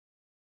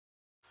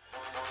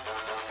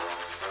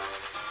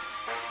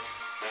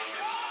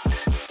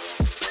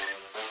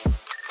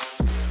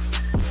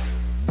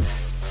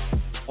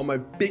on my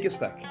biggest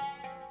stack.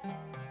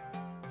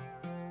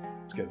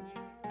 Let's get it.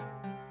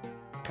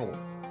 Come on.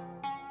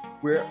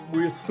 We're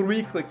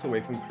 3 clicks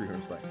away from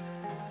 300 stack.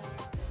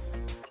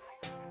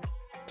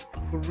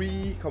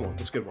 3. Come on,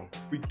 let's get one.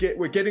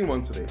 We're getting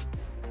one today.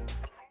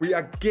 We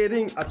are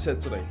getting a set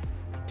today.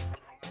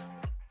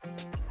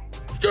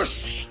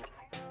 Yes!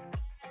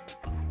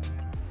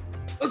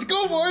 Let's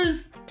go,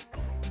 boys!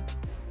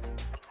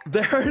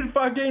 There it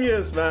fucking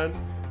is, man.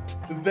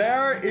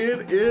 There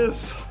it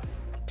is.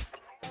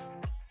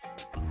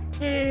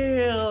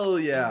 Hell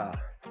yeah.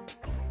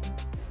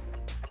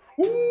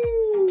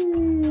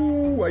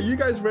 Ooh, are you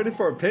guys ready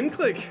for a pin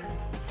click?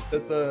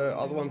 Hit the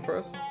other one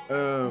first.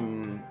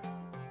 You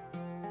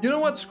know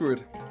what? Screw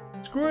it.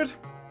 Screw it.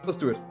 Let's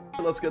do it.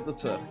 Let's get the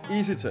 10.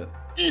 Easy 10.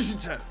 Easy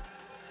 10.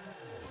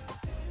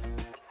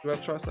 Do I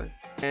have try sign?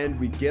 And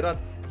we get a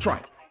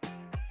try.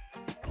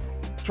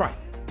 Try.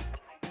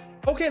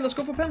 Okay, let's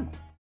go for pen.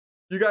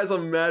 You guys are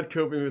mad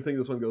coping if you think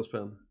this one goes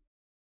pen.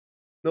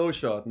 No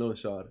shot, no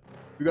shot.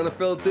 We're gonna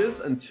fill this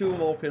and 2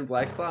 more pin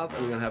black stars,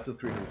 and we're gonna have the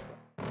 300 star.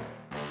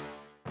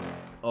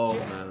 Oh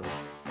man.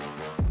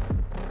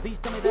 Please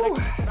tell me that I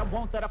can't, that I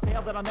won't, that I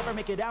fail, that I'll never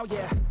make it out,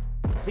 yeah.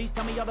 Please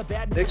tell me all the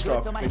bad news.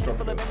 Fill my head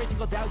full of every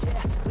single doubt,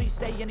 yeah. Please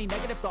say any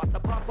negative thoughts. I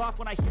pop off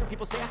when I hear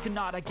people say I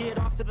cannot. I get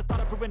off to the thought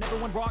of proving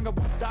everyone wrong. I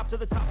won't stop to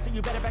the top, so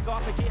you better back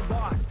off and get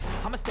lost.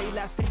 I'ma stay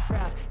loud, stay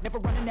proud, never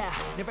running out,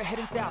 never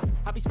heading south.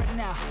 I'll be spreading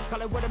out,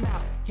 call it word of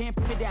mouth. Can't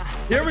put me down.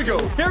 Here we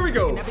go, here we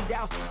go.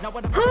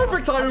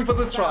 Perfect timing for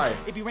the try.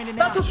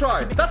 That's a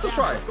try, that's a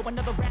try. Go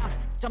another round,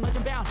 I'm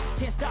legend bound.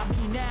 Can't stop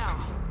me now.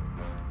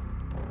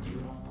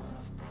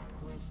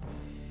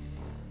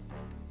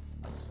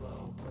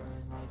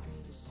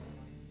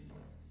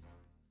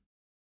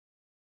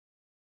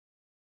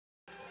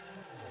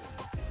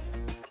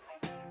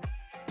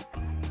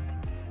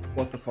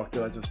 What the fuck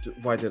did I just do?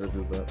 Why did I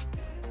do that?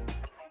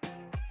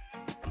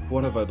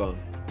 What have I done?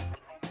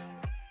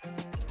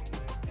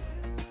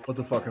 What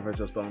the fuck have I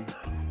just done?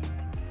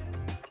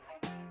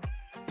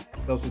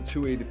 That was the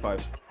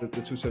 285, the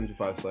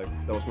 275 stack.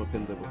 That was my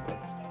pin double stack.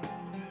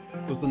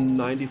 It was a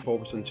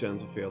 94%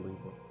 chance of failing.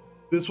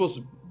 This was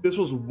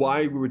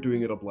why we were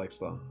doing it at Black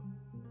Star.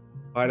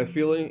 I had a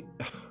feeling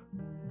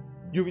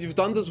you've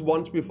done this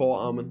once before,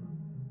 Armin.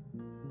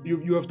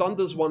 You have done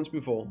this once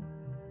before.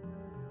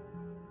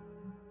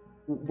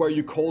 Where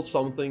you call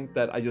something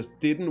that I just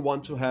didn't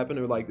want to happen,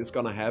 or like it's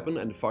gonna happen,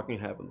 and it fucking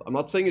happened. I'm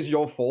not saying it's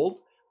your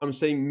fault. I'm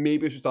saying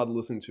maybe I should start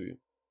listening to you.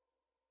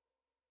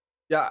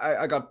 Yeah,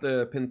 I got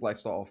the pin black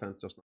star offhand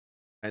just now,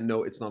 and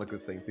no, it's not a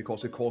good thing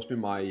because it cost me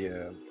my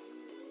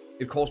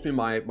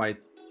my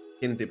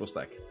pin dipper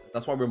stack.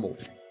 That's why we're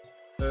molting.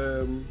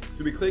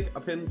 Do we click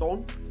a pin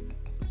Dawn?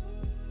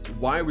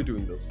 Why are we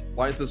doing this?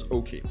 Why is this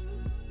okay?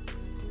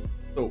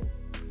 So.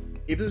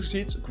 If it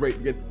succeeds, great,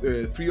 we get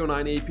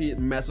 309 AP,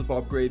 massive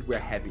upgrade, we're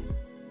happy.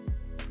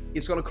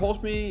 It's gonna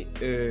cost me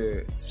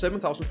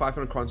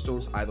 7,500 crown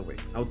stones either way.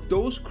 Now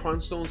those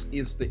crown stones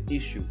is the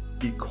issue,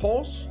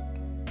 because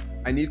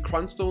I need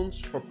crown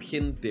stones for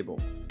pin debo.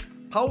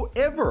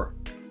 However,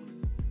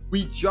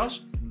 we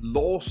just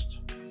lost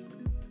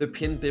the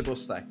pin debo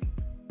stack.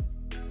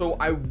 So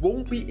I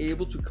won't be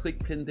able to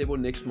click pin debo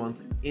next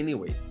month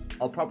anyway.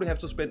 I'll probably have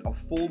to spend a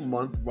full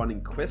month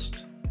running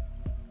quest,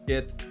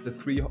 get the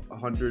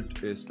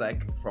 300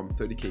 stack from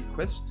 30k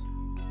quest.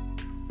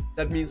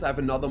 That means I have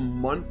another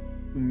month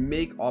to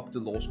make up the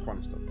lost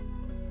crown stone.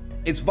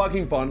 It's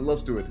fucking fun,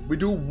 let's do it. We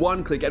do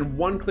 1 click and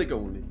 1 click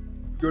only.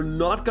 You're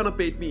not gonna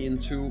bait me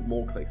into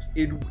more clicks.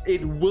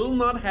 It will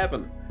not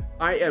happen.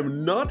 I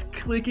am not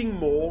clicking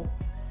more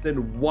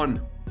than 1.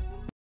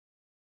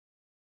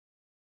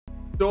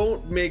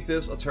 Don't make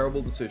this a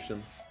terrible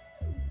decision.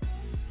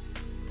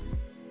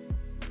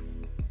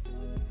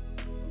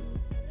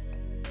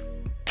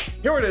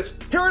 Here it is!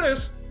 Here it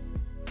is!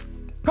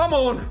 Come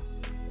on!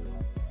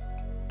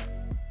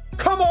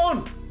 Come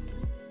on!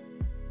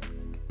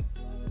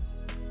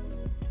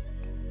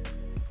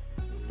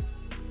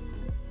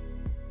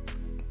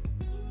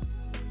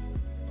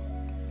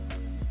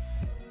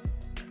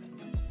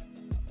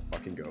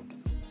 Fucking go.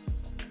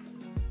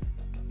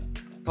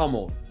 Come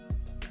on.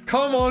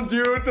 Come on,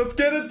 dude! Let's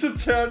get it to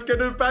 10!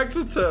 Get it back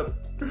to 10!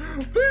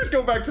 Please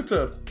go back to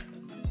 10!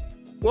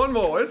 1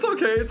 more. It's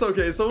okay. It's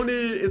okay. It's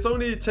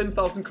only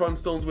 10,000 crown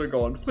stones we're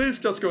gone. Please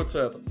just go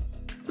 10.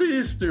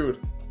 Please, dude.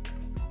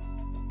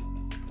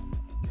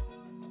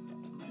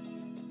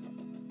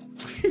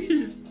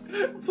 Please.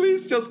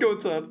 Please just go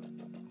 10.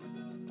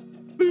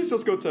 Please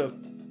just go 10.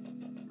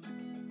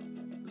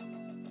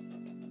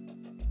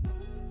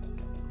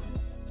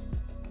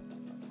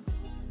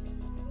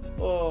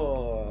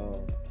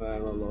 Oh man, I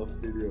love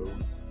BDO.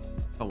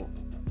 Come on.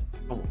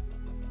 Come on.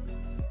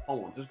 Come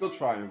on, just go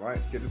try him,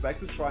 right? Get it back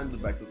to try and then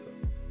back to 10.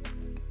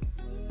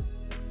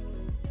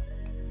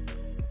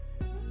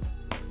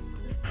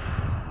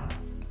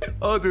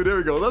 Oh, dude, there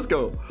we go. Let's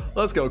go.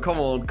 Let's go. Come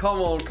on,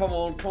 come on, come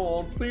on, come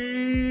on.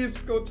 Please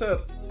go 10.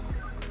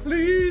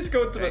 Please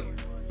go 10. Hey,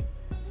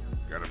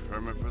 got a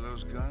permit for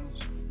those guns?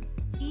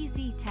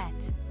 Easy 10.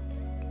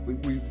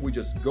 We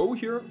just go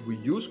here, we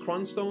use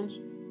cron stones,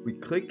 we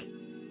click,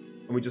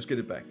 and we just get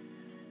it back.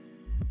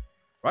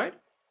 Right?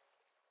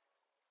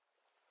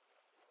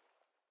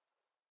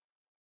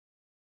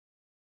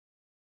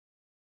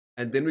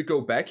 And then we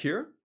go back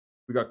here.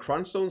 We got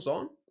cron stones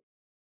on.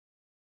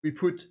 We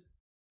put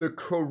the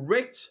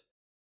correct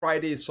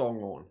Friday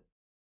song on.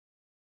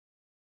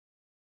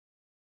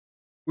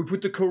 We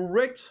put the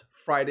correct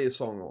Friday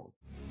song on.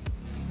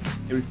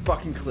 And we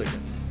fucking click it.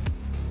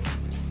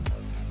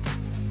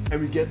 And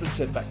we get the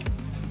set back.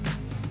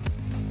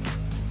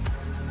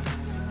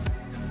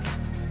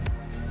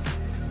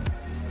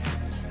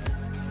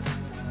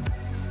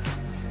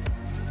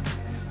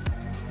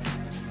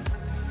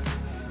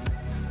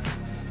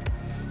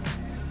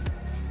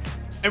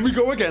 And we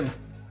go again.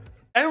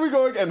 And we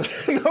go again.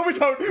 No, we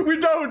don't. We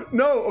don't.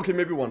 No. Okay,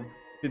 maybe one.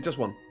 Okay, just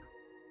one.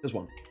 Just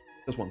one.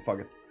 Just one. Fuck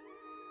it.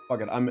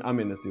 Fuck it. I'm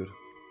in it, dude.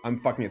 I'm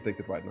fucking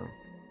addicted right now.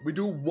 We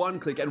do one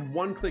click and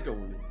one click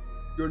only.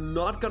 You're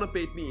not gonna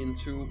bait me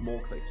into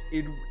more clicks.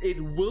 It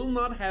will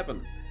not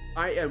happen.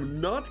 I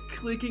am not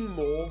clicking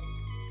more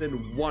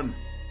than one.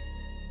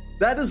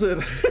 That is it.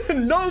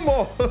 No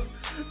more.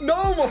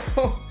 No more.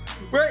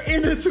 We're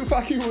in it to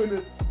fucking win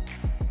it.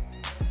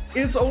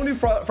 It's only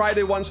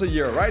Friday once a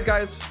year, right,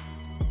 guys?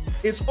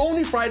 It's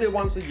only Friday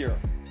once a year.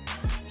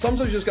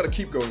 Sometimes you just gotta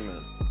keep going,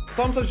 man.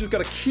 Sometimes you just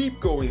gotta keep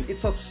going.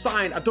 It's a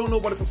sign. I don't know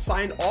what it's a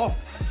sign of,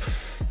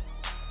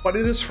 but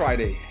it is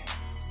Friday.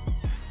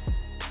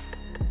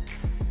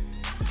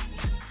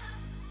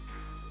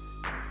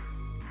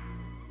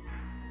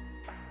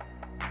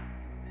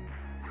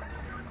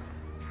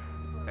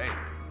 Hey,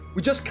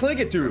 we just click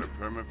it, dude. got a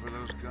permit for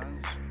those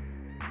guns?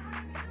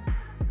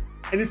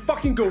 And it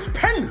fucking goes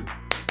pen.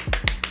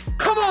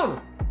 Come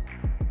on!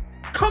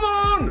 Come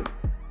on!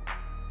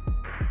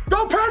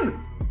 Go pen!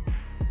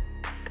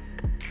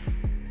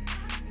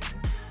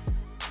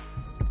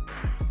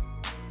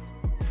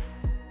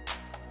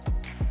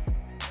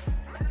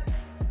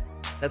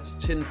 That's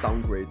 10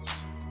 downgrades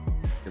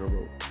in a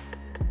row.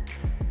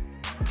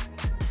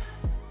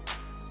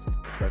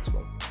 Let's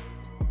go.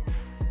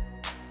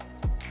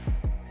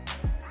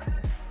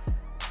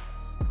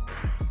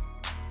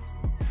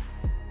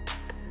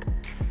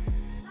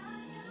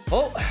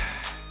 Oh!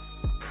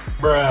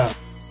 Bruh.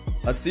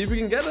 Let's see if we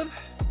can get it.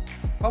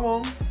 Come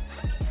on.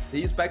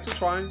 He's back to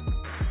trying.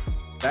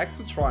 Back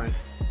to trying.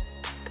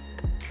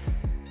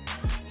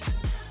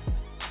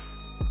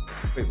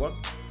 Wait, what?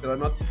 Did I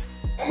not?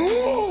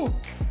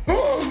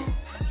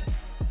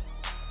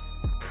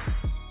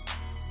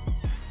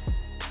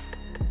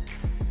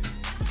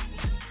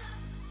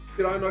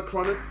 Did I not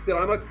cron it? Did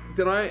I not?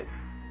 Did I?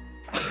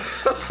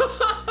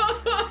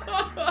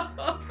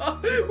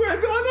 Wait,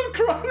 did I not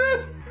cron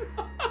it?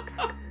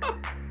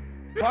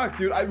 Fuck,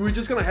 dude, we're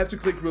just gonna have to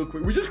click real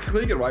quick. We just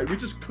click it, right? We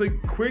just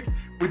click quick.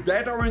 With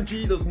that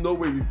RNG, there's no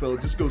way we fail.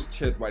 It just goes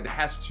chit, right? It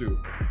has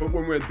to. But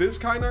when we're this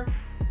kind of...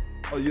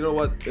 Oh, you know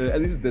what?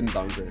 At least it didn't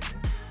downgrade.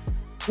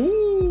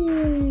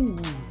 Ooh!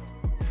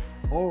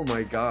 Oh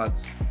my god.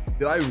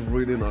 Did I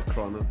really not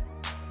cron it?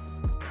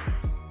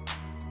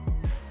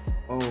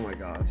 Oh my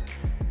god.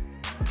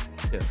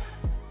 Yeah.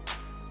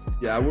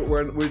 Yeah,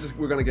 we're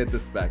gonna get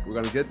this back. We're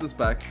gonna get this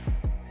back.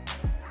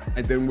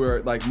 And then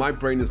we're like, my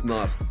brain is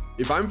not...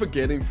 If I'm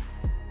forgetting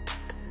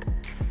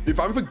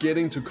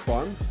to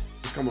cron,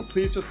 just come on,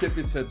 please just get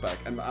me Ted back,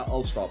 and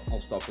I'll stop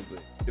with it.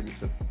 Give me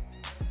Ted.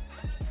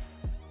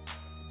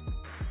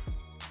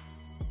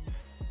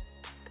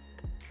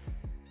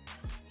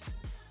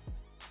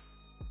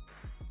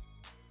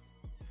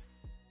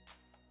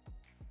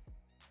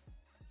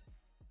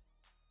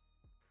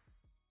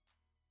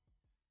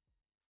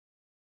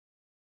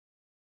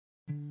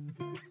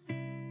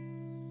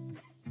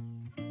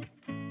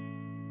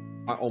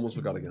 I almost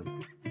forgot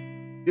again.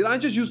 Did I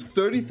just use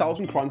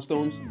 30,000 cron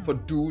stones for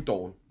Do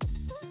Dawn?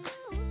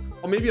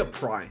 Or maybe a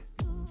pry?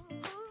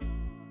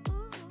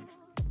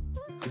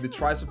 If it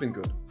tries have been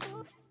good.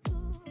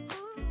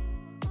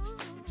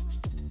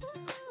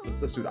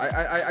 Let's do it.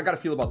 I gotta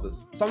feel about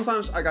this.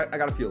 Sometimes I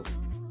gotta feel.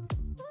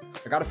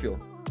 I gotta feel.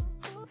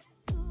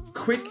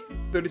 Quick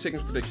 30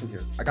 seconds prediction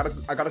here. I got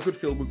a good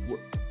feel.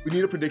 We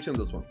need a prediction on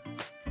this one.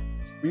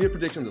 We need a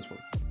prediction on this one.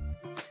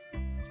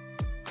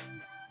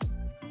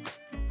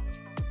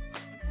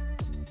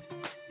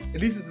 At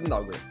least it didn't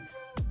downgrade.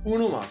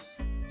 Uno más.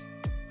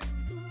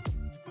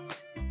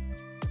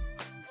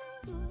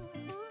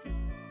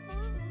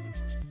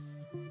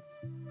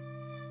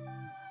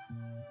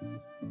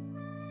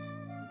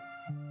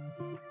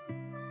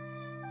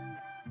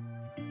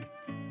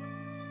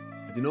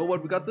 You know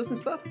what? We got this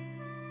instead.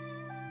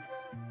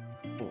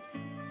 Oh.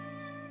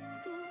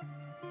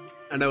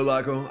 I know,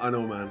 Lago. I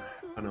know, man.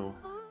 I know.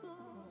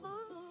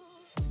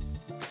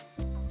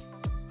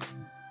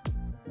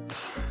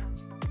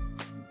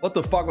 What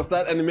the fuck was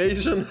that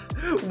animation?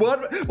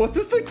 What was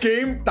this, the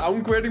game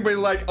downgrading where you're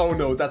like, oh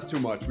no, that's too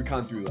much. We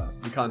can't do that.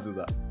 We can't do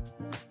that.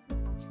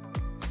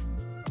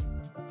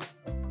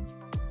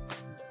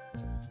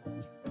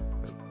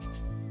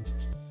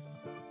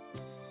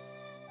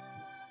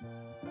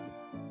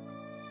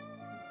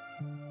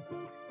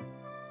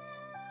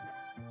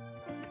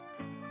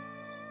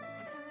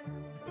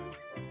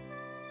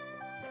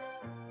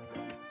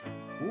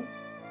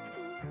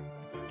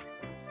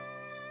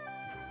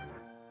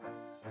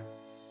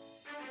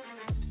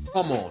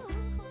 Come on.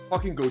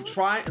 Fucking go.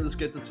 Try and let's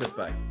get the tip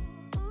back.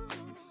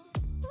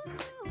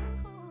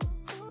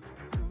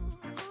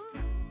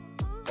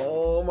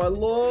 Oh my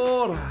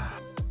lord.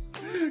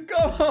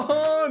 Come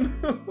on.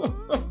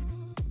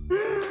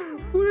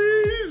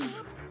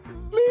 Please.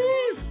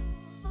 Please.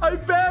 I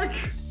beg.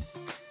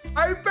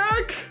 I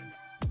beg.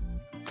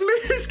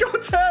 Please go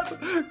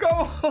 10. Go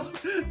on.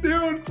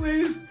 Dude,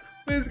 please.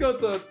 Please go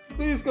 10.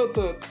 Please go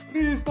 10.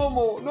 Please, no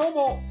more. No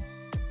more.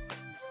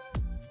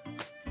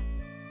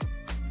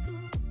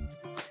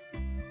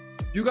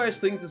 You guys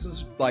think this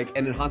is like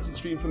an enhanced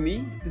stream for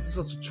me? This is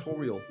a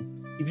tutorial.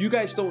 If you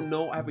guys don't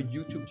know, I have a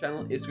YouTube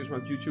channel,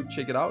 Instagram, YouTube,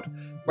 check it out,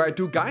 where I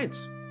do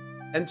guides.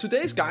 And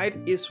today's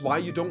guide is why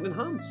you don't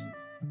enhance.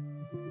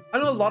 I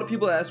know a lot of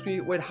people ask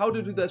me, wait, how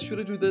to do this? Should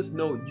I do this?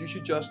 No, you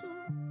should just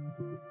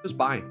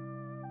buy.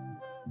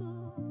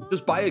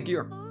 Just buy a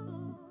gear.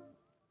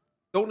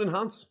 Don't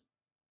enhance.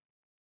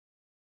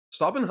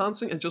 Stop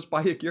enhancing and just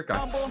buy a gear,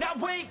 guys. Now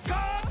wake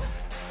up.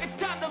 It's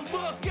time to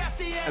look at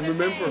the And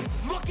remember,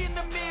 look in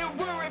the mirror.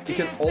 it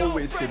can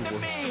always get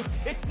worse.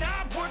 It's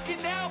not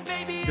working out,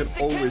 maybe it can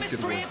always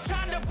get worse.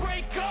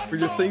 But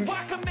you think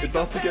it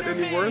doesn't get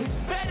any worse? It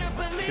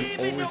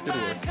can always get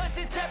worse.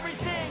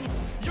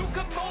 You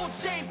can mold,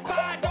 shape,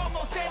 find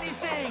almost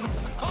anything.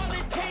 All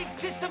it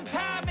takes is some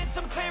time and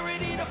some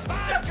clarity to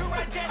find your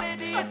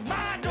identity. It's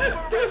mind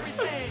over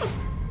everything.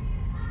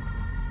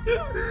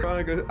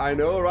 I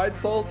know, right,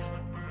 Salt?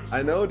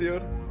 I know,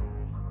 dude.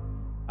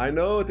 I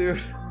know,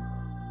 dude.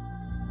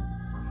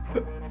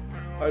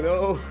 I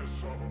know.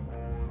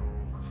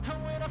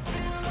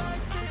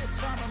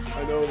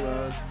 I know,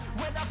 man.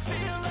 When I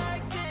feel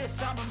like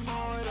this, I'm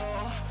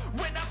immortal.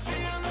 When I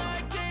feel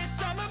like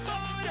this, I'm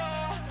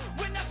immortal.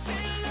 When I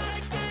feel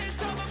like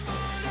this, I'm immortal.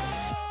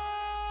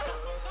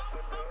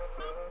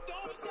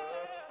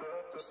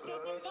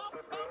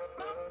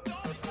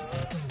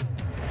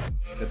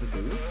 Get the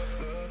dude.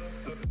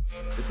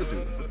 Get the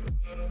dude.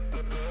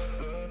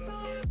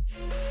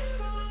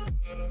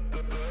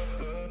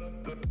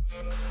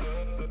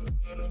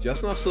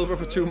 Just enough silver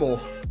for 2 more.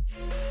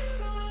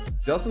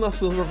 Just enough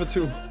silver for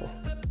 2 more.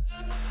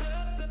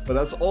 But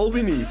that's all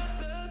we need.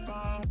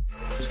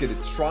 Just get it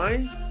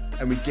try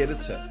and we get it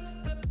set.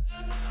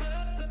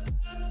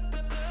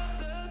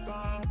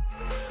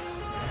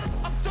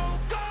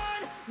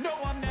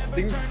 I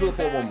think it's still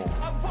for 1 more.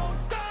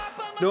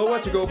 Nowhere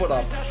to go but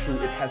up. True,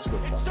 it has to go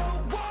try.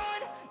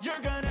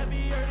 You're gonna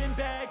be hurting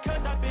bad,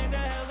 cause I've been to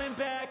hell and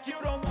back.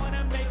 You don't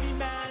wanna make me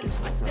mad. I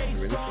stay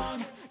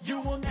strong. You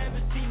will never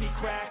see me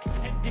crack.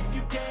 And if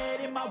you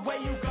get in my way,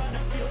 you're gonna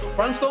feel the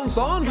Front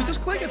on, we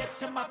just click it.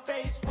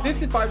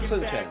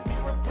 55% chance.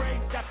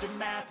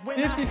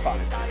 55.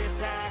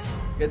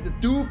 Get the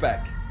do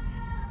back.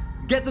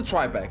 Get the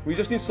try back. We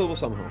just need silver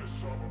somehow.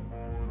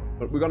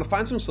 But we're gonna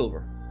find some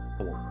silver.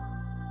 Come on.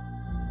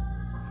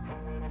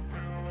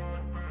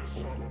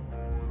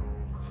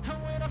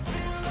 When I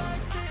feel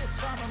like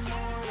this, I'm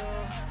immortal.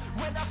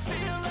 When I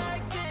feel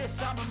like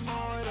this, I'm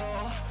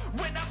immortal.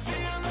 When I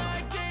feel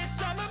like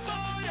this, I'm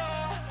immortal.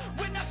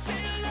 When I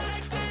feel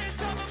like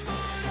this, I'm immortal.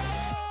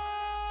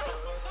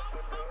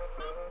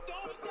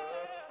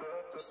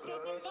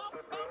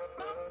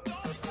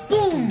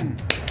 Boom!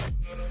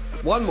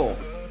 1 more.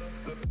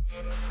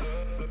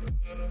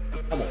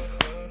 Come on.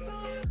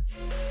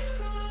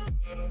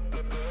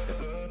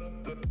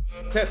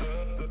 Hit.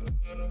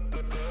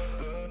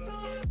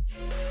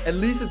 At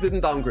least it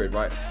didn't downgrade,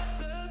 right?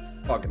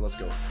 Fuck it, let's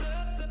go.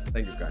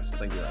 Thank you guys.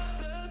 Thank you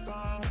guys.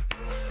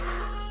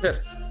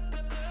 Hit.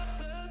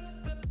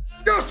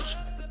 Yes!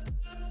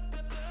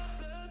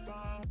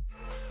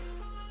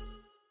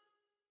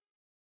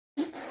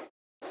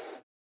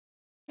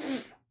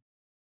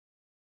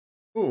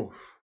 Oof.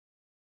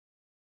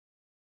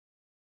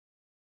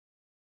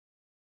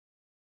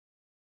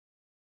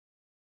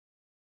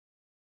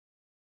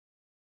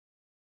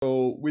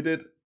 So we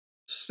did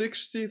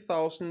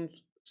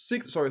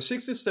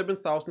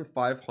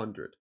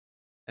 67,500,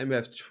 and we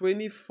have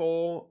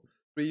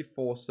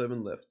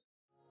 24,347 left.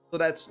 So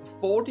that's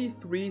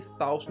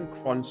 43,000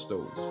 crunch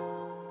stones.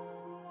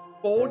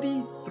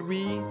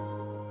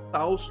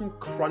 43,000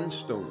 crunch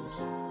stones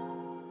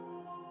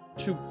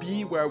to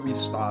be where we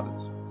started.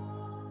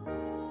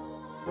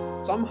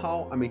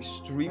 Somehow I'm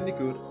extremely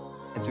good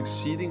at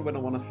succeeding when I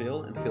want to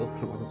fail and fail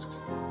when I want to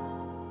succeed.